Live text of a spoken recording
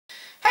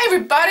Hey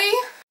everybody!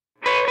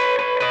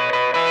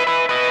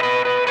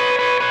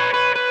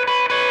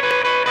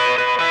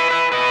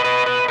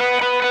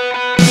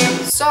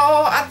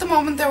 So at the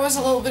moment there was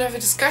a little bit of a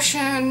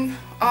discussion.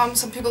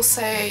 Some people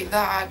say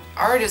that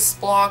artist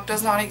block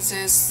does not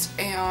exist,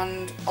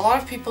 and a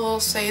lot of people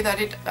say that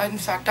it in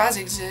fact does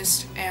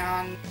exist,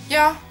 and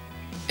yeah,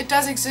 it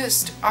does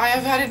exist. I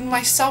have had it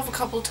myself a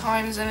couple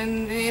times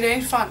and it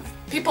ain't fun.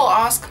 People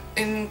ask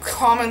in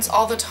comments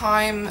all the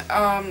time,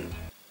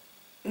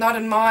 not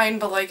in mine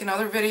but like in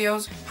other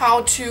videos,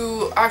 how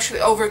to actually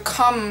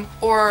overcome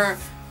or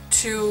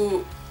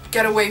to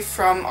get away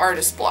from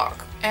artist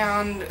block.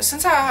 And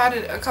since I had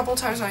it a couple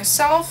times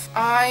myself,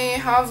 I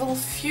have a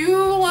few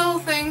little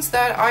things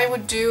that I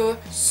would do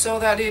so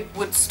that it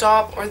would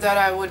stop, or that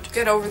I would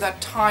get over that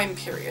time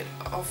period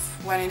of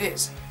when it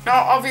is.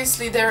 Now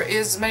obviously there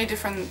is many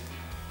different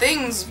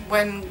things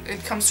when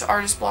it comes to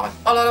artist block.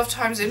 A lot of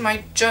times it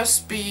might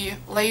just be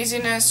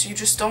laziness, you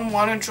just don't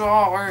want to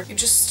draw, or you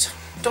just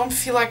don't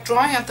feel like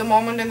drawing at the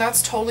moment, and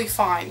that's totally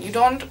fine. You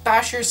don't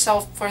bash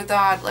yourself for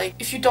that. Like,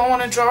 if you don't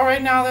want to draw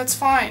right now, that's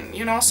fine.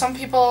 You know, some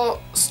people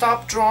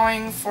stop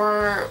drawing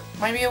for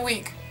maybe a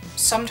week.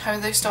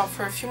 Sometimes they stop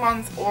for a few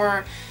months,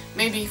 or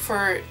maybe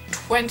for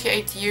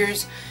 28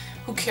 years.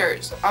 Who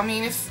cares? I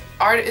mean, if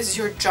art is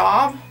your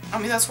job, I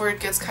mean, that's where it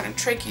gets kind of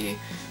tricky.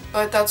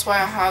 But that's why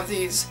I have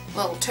these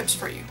little tips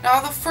for you. Now,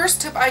 the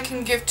first tip I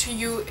can give to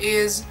you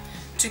is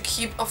to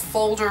keep a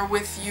folder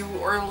with you,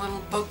 or a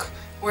little book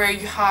where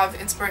you have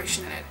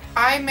inspiration in it.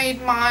 I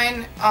made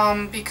mine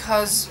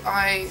because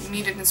I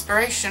needed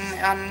inspiration,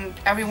 and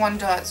everyone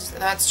does.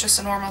 That's just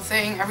a normal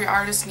thing. Every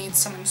artist needs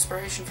some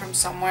inspiration from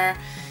somewhere.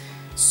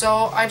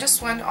 So I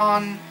just went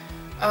on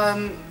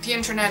the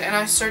internet and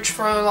I searched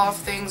for a lot of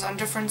things on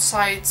different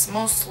sites.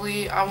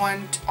 Mostly I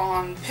went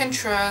on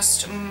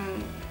Pinterest.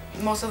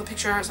 Most of the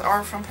pictures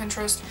are from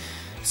Pinterest.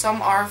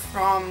 Some are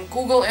from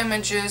Google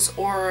Images,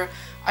 or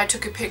I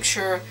took a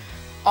picture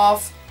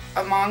of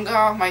a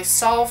manga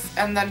myself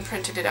and then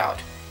printed it out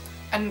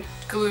and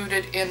glued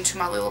it into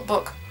my little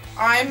book.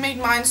 I made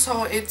mine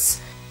so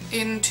it's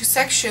in two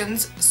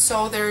sections.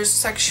 So there's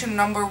section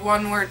number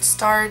 1 where it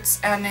starts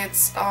and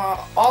it's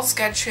all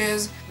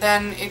sketches,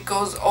 then it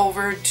goes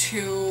over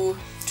to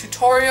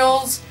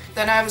tutorials,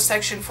 then I have a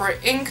section for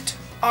inked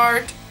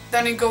art,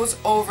 then it goes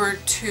over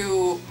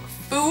to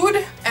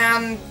food,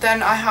 and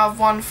then I have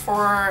one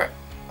for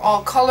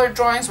all color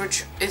drawings,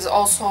 which is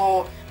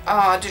also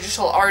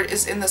digital art,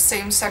 is in the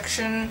same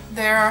section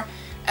there.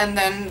 And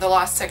then the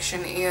last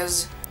section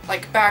is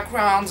like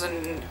backgrounds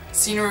and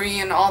scenery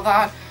and all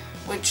that,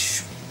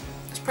 which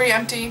is pretty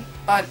empty,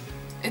 but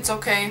it's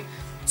okay.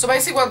 So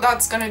basically what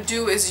that's gonna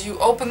do is you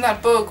open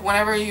that book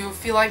whenever you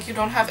feel like you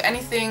don't have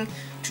anything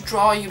to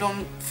draw, you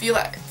don't feel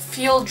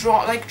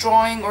like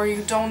drawing, or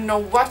you don't know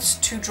what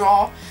to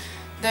draw,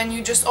 then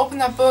you just open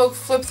that book,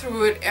 flip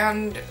through it,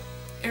 and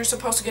you're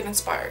supposed to get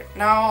inspired.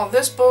 Now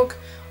this book,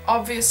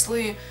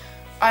 obviously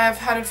I have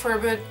had it for a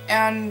bit,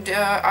 and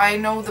I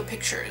know the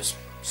pictures,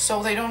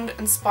 so they don't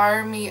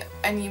inspire me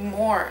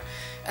anymore,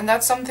 and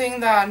that's something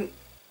that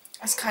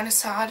is kind of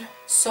sad.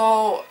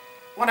 So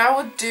what I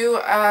would do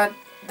at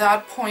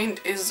that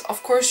point is,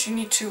 of course, you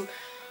need to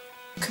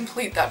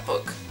complete that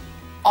book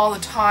all the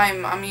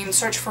time. I mean,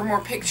 search for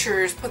more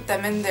pictures, put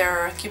them in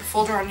there, keep a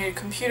folder on your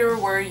computer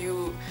where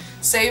you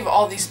save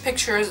all these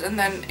pictures and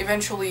then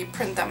eventually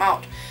print them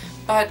out.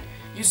 But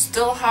you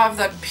still have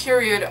that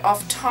period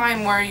of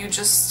time where you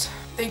just,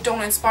 they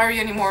don't inspire you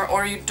anymore,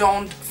 or you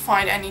don't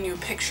find any new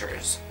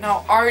pictures.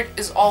 Now art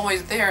is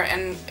always there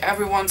and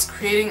everyone's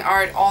creating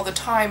art all the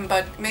time,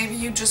 but maybe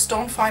you just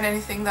don't find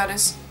anything that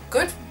is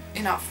good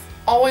enough.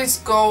 Always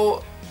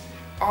go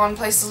on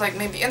places like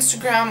maybe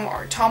Instagram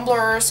or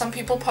Tumblr. Some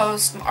people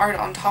post art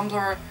on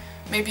Tumblr.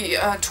 Maybe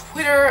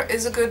Twitter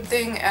is a good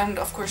thing, and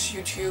of course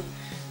YouTube,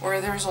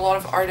 where there's a lot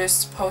of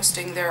artists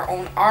posting their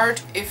own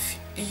art. If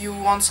you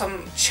want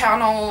some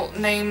channel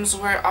names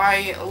where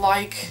I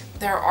like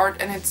their art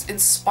and it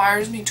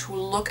inspires me to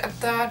look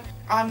at that,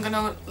 I'm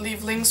gonna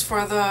leave links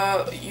for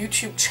the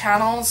YouTube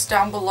channels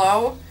down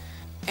below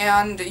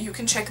and you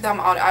can check them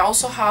out. I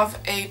also have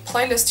a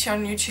playlist here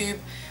on YouTube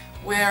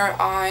where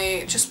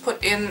I just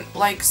put in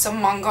like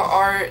some manga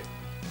art,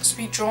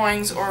 speed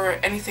drawings, or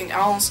anything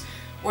else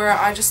where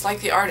I just like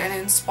the art and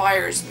it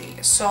inspires me.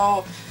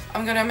 So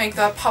I'm gonna make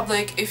that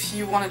public if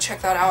you want to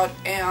check that out,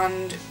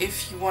 and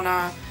if you want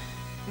to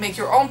make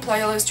your own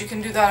playlist, you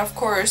can do that, of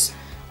course.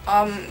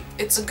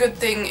 It's a good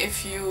thing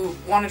if you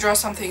want to draw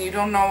something you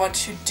don't know what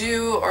to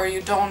do, or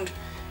you don't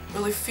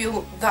really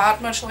feel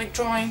that much like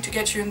drawing, to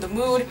get you in the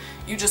mood.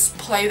 You just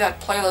play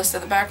that playlist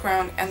in the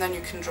background and then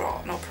you can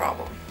draw, no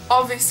problem.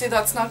 Obviously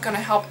that's not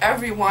gonna help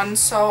everyone,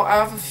 so I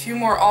have a few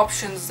more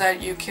options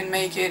that you can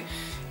make it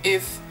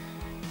if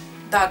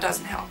that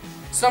doesn't help.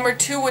 So number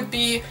 2 would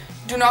be,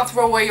 do not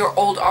throw away your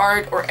old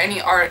art or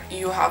any art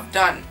you have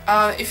done.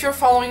 If you're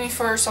following me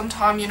for some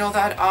time, you know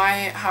that I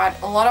had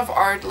a lot of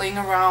art laying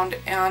around,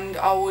 and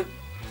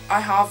I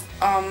have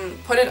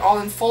put it all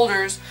in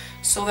folders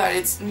so that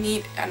it's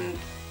neat and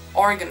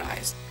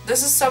organized.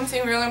 This is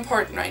something really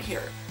important right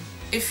here.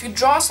 if you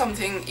draw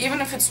something,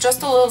 even if it's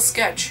just a little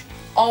sketch,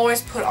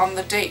 always put on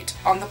the date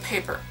on the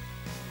paper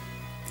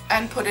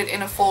and put it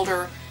in a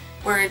folder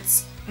where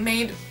it's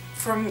made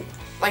from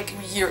like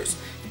years.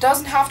 It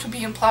doesn't have to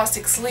be in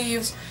plastic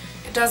sleeves,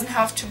 it doesn't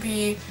have to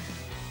be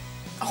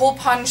hole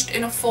punched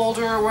in a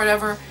folder or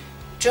whatever.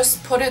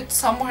 Just put it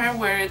somewhere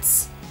where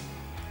it's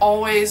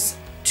always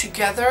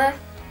together,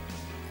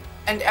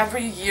 and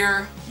every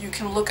year you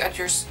can look at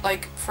your,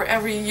 like for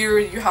every year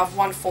you have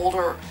one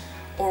folder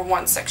or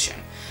one section.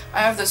 I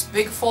have this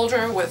big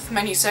folder with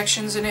many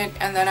sections in it,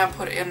 and then I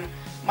put in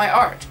my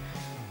art.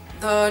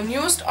 The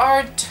newest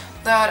art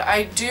that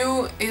I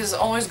do is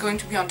always going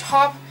to be on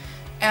top,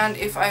 and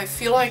if I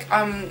feel like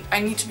I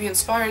need to be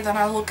inspired, then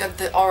I look at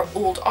the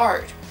old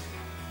art.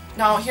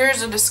 Now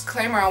here's a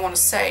disclaimer I want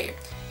to say,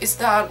 is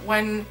that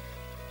when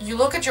you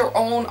look at your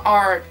own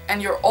art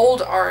and your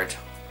old art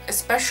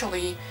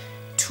especially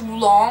too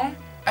long,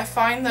 I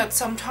find that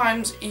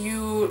sometimes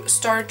you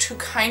start to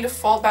kind of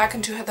fall back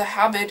into the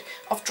habit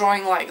of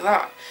drawing like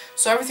that.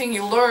 So everything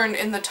you learned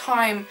in the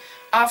time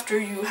after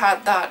you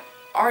had that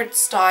art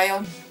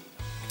style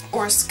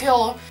or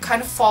skill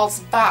kind of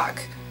falls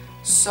back.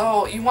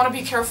 So you want to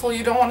be careful,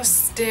 you don't want to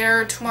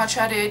stare too much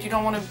at it, you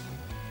don't want to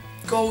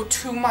go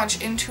too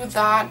much into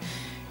that,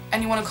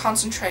 and you want to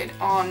concentrate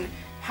on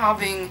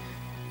having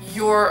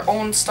your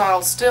own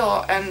style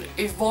still and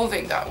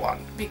evolving that one,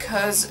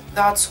 because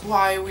that's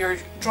why we're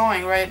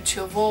drawing, right?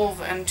 To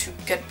evolve and to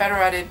get better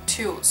at it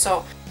too.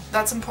 So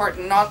that's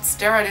important. Not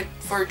stare at it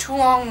for too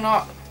long,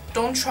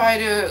 don't try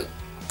to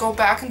go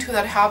back into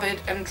that habit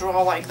and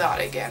draw like that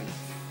again.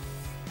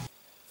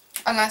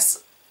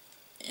 Unless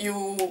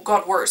you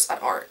got worse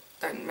at art,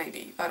 then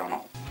maybe, I don't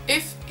know.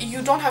 If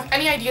you don't have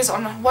any ideas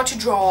on what to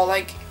draw,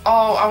 like,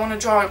 oh, I want to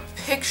draw a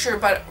picture,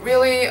 but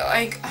really,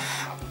 like,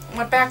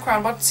 what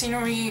background, what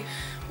scenery,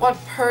 what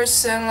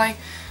person, like,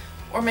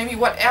 or maybe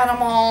what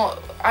animal,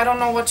 I don't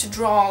know what to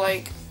draw,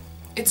 like,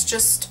 it's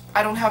just,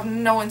 I don't have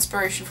no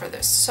inspiration for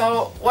this.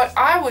 So what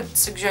I would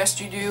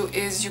suggest you do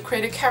is you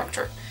create a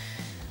character.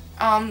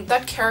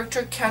 That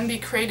character can be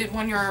created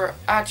when you're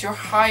at your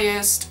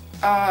highest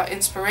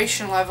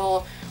inspiration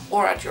level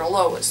or at your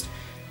lowest.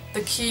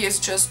 The key is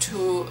just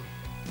to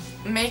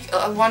make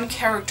one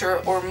character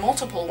or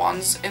multiple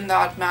ones in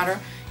that matter.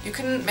 You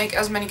can make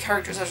as many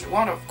characters as you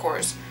want, of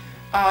course.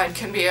 It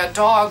can be a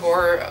dog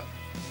or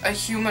a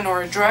human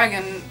or a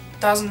dragon,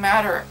 doesn't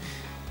matter.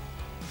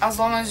 As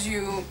long as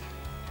you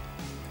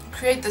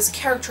create this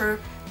character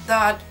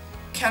that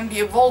can be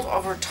evolved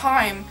over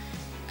time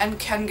and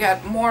can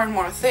get more and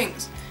more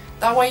things.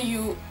 That way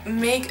you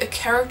make a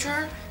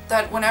character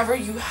that whenever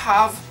you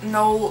have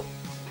no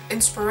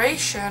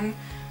inspiration,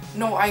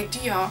 no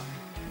idea,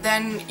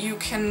 then you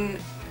can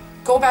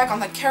go back on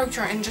that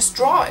character and just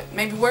draw it.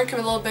 Maybe work a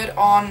little bit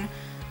on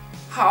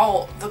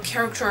how the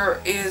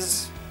character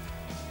is,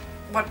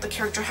 what the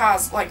character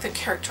has, like the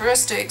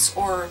characteristics,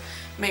 or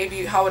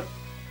maybe how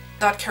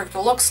that character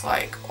looks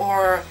like,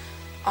 or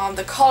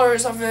the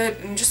colors of it,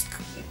 and just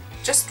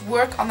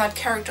work on that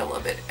character a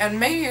little bit. And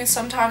maybe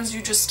sometimes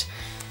you just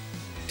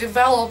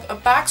develop a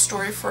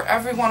backstory for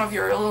every one of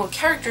your little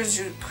characters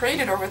you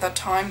created over that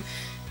time,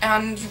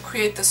 and you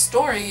create the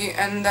story,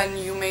 and then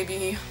you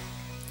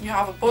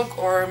have a book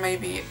or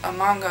maybe a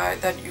manga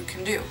that you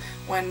can do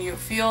when you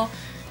feel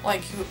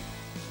like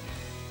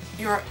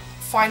you're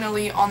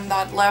finally on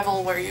that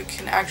level where you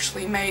can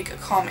actually make a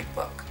comic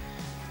book,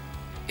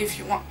 if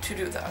you want to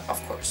do that, of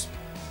course.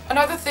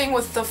 Another thing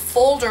with the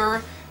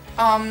folder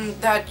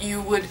that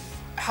you would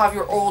have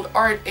your old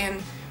art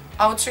in,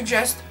 I would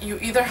suggest you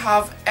either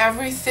have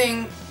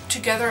everything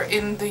together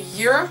in the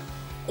year,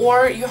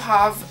 or you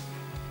have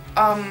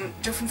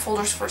different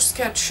folders for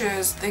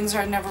sketches, things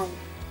that never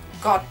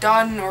got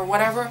done or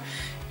whatever,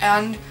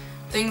 and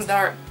things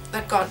that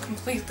got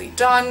completely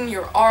done.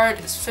 Your art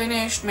is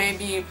finished,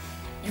 maybe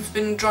you've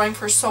been drawing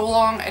for so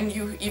long and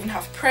you even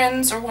have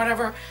prints or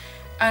whatever,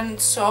 and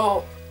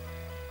so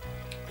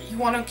you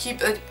want to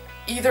keep it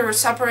either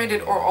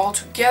separated or all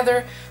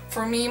together.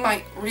 For me,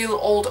 my real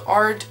old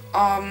art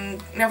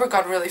never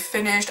got really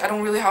finished. I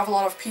don't really have a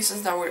lot of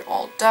pieces that were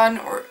all done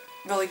or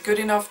really good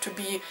enough to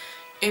be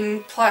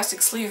in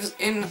plastic sleeves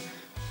in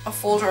a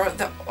folder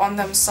on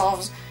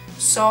themselves.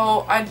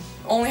 So I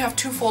only have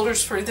 2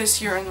 folders for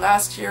this year and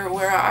last year,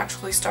 where I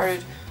actually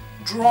started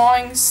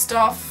drawing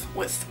stuff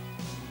with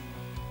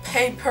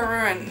paper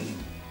and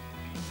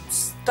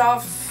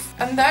stuff.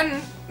 And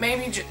then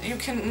maybe you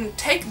can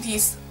take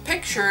these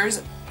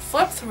pictures,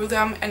 flip through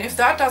them, and if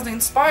that doesn't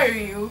inspire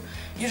you,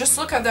 you just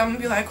look at them and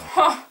be like,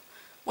 huh,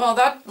 well,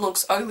 that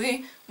looks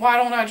ugly, why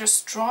don't I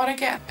just draw it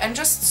again? And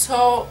just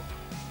so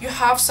you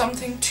have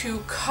something to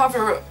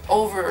cover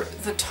over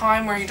the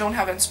time where you don't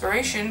have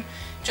inspiration,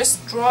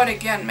 just draw it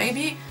again.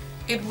 Maybe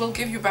it will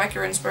give you back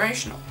your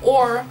inspiration,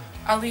 or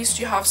at least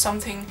you have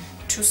something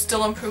to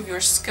still improve your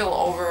skill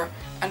over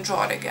and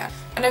draw it again.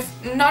 And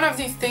if none of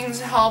these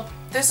things help,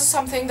 this is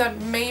something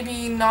that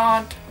maybe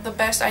not the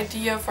best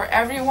idea for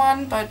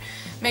everyone, but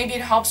maybe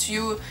it helps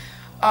you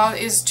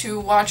is to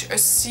watch a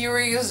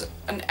series,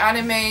 an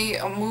anime,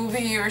 a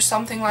movie or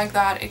something like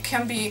that. It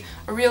can be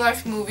a real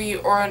life movie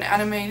or an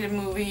animated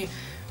movie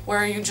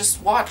where you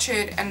just watch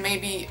it and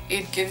maybe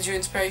it gives you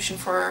inspiration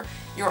for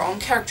your own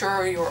character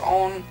or your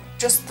own,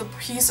 just the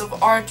piece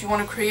of art you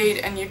want to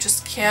create and you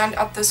just can't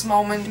at this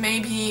moment.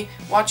 Maybe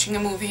watching a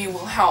movie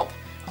will help.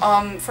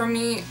 For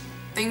me,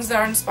 things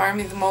that inspire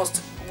me the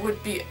most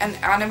would be an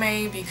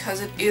anime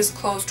because it is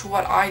close to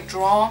what I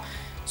draw.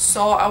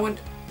 So I would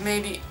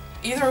maybe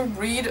either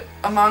read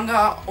a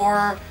manga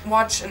or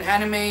watch an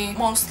anime,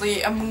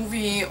 mostly a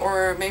movie,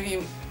 or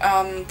maybe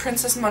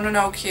Princess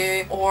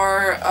Mononoke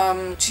or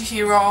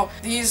Chihiro.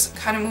 These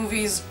kind of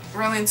movies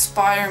really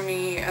inspire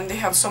me and they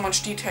have so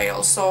much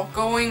detail. So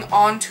going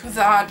on to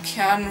that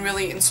can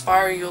really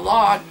inspire you a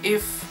lot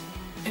if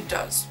it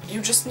does.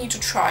 You just need to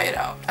try it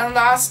out. And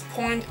last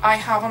point I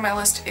have on my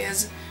list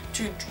is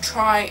to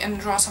try and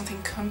draw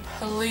something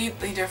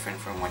completely different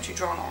from what you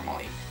draw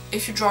normally.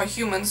 If you draw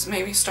humans,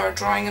 maybe start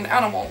drawing an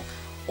animal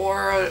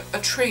or a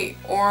tree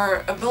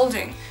or a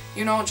building.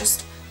 You know,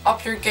 just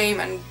up your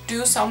game and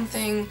do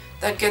something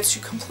that gets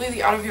you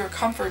completely out of your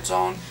comfort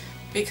zone,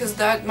 because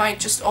that might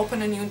just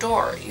open a new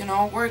door, you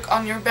know. Work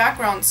on your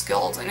background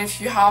skills, and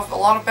if you have a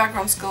lot of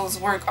background skills,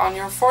 work on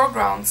your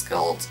foreground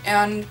skills.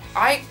 And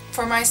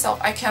for myself,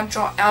 I can't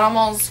draw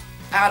animals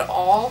at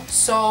all,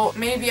 so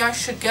maybe I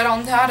should get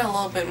on that a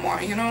little bit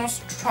more, you know,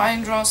 try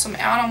and draw some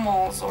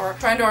animals or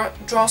try to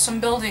draw some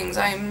buildings.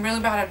 I'm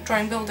really bad at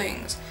drawing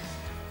buildings.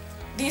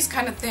 These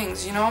kind of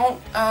things, you know.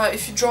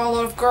 If you draw a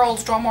lot of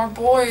girls, draw more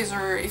boys,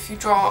 or if you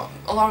draw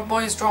a lot of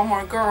boys, draw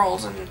more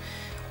girls, and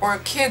or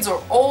kids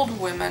or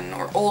old women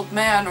or old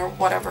men or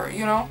whatever,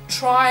 you know.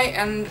 Try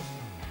and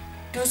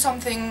do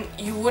something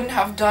you wouldn't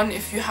have done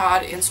if you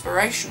had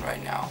inspiration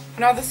right now.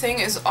 Another thing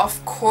is,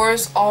 of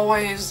course,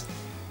 always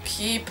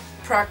keep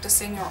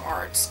practicing your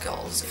art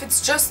skills. If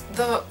it's just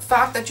the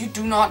fact that you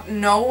do not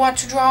know what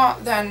to draw,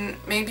 then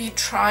maybe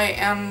try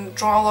and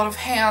draw a lot of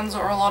hands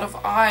or a lot of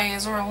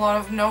eyes or a lot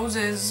of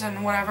noses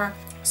and whatever.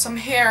 Some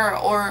hair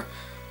or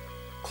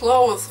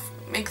clothes,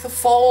 make the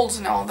folds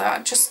and all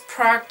that. Just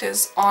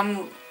practice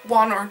on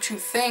one or two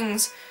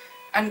things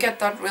and get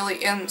that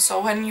really in,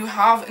 so when you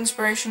have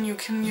inspiration you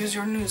can use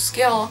your new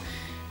skill,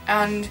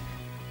 and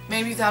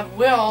maybe that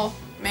will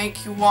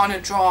make you want to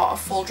draw a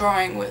full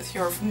drawing with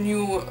your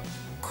new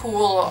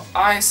cool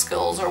eye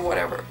skills or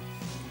whatever.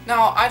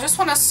 Now I just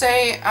want to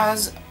say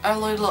as a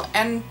little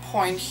end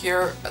point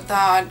here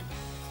that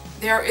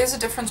there is a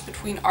difference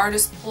between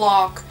artist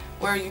block,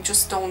 where you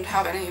just don't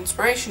have any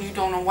inspiration, you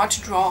don't know what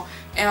to draw,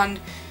 and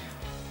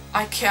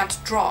I can't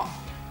draw.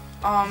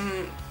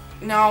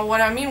 Now what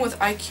I mean with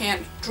I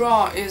can't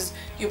draw is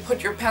you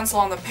put your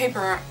pencil on the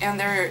paper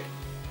and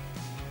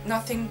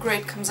nothing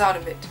great comes out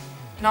of it.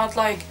 Not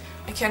like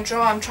I can't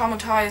draw, I'm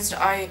traumatized,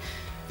 I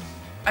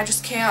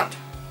just can't.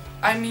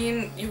 I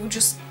mean, you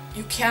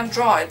can't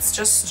draw, it's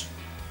just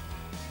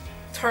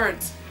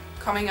turds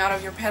coming out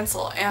of your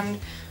pencil, and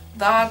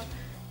that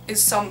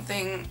is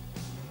something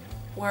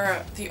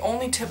where the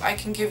only tip I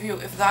can give you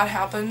if that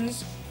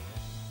happens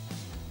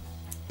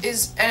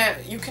is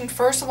you can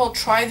first of all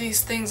try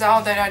these things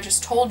out that I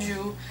just told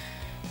you,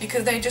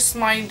 because they just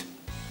might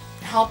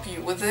help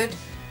you with it,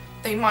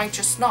 they might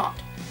just not.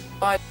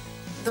 But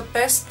the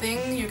best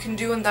thing you can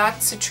do in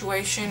that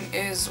situation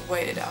is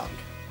wait it out.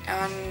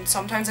 And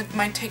sometimes it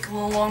might take a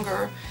little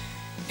longer.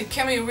 It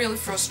can be really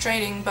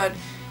frustrating, but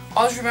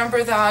always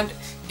remember that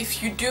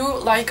if you do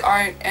like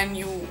art and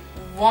you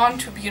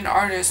want to be an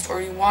artist or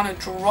you want to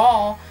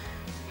draw,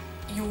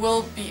 you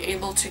will be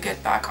able to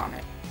get back on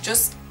it.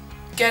 Just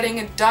getting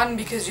it done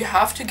because you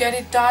have to get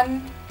it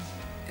done,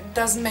 it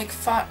doesn't make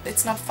fun.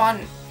 It's not fun.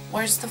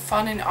 Where's the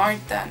fun in art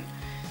then?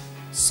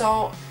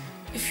 So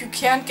if you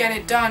can't get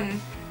it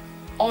done,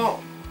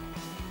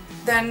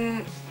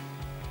 then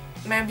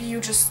maybe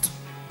you just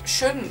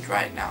shouldn't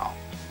right now.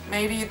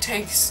 Maybe it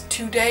takes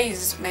 2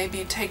 days, maybe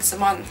it takes a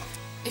month.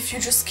 If you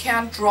just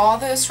can't draw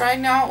this right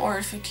now, or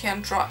if you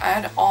can't draw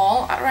at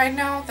all right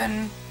now,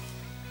 then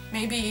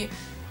maybe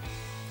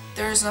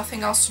there's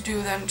nothing else to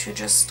do than to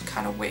just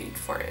kind of wait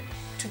for it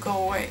to go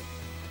away.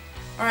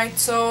 Alright,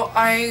 so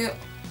I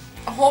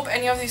hope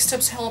any of these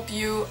tips help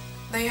you.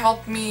 They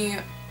help me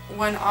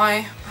when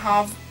I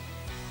have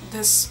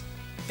this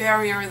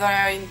barrier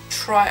that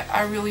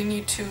I really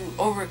need to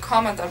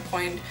overcome at that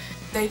point.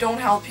 They don't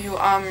help you,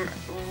 I'm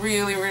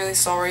really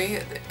sorry.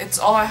 It's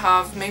all I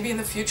have. Maybe in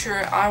the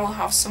future I will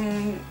have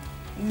some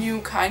new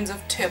kinds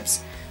of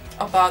tips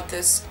about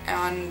this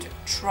and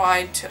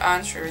try to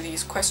answer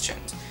these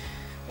questions.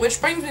 Which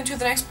brings me to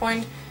the next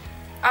point,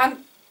 and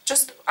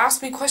just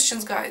ask me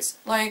questions, guys.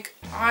 Like,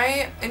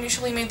 I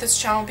initially made this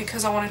channel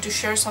because I wanted to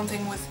share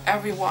something with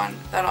everyone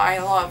that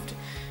I loved,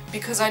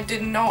 because I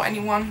didn't know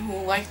anyone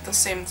who liked the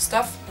same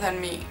stuff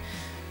than me.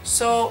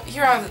 So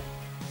here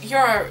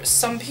are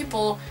some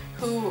people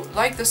who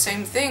like the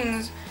same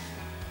things,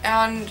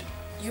 and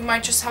you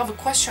might just have a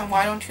question.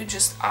 Why don't you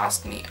just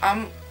ask me?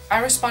 I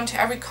respond to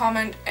every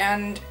comment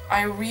and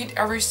I read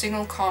every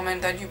single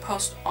comment that you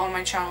post on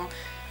my channel.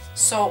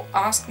 So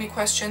ask me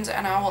questions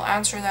and I will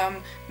answer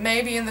them,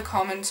 maybe in the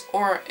comments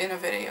or in a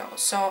video.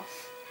 So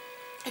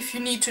if you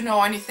need to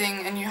know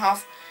anything and you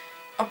have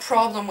a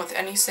problem with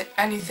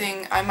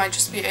anything, I might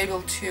just be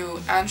able to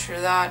answer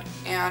that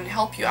and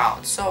help you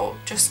out. So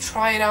just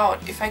try it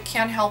out. If I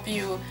can't help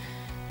you,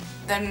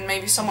 then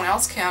maybe someone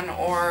else can,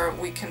 or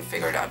we can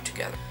figure it out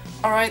together.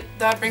 Alright,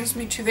 that brings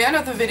me to the end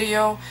of the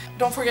video.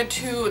 Don't forget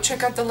to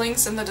check out the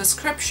links in the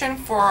description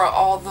for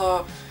all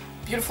the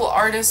beautiful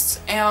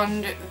artists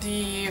and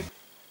the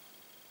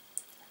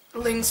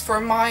links for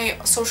my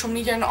social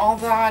media and all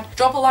that.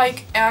 Drop a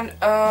like and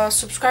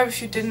subscribe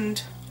if you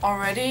didn't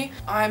already.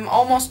 I'm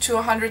almost to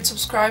 100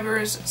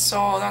 subscribers, so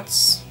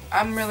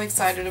I'm really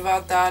excited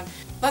about that.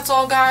 That's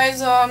all, guys.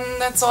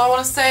 That's all I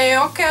want to say.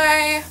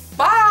 Okay,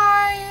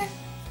 bye!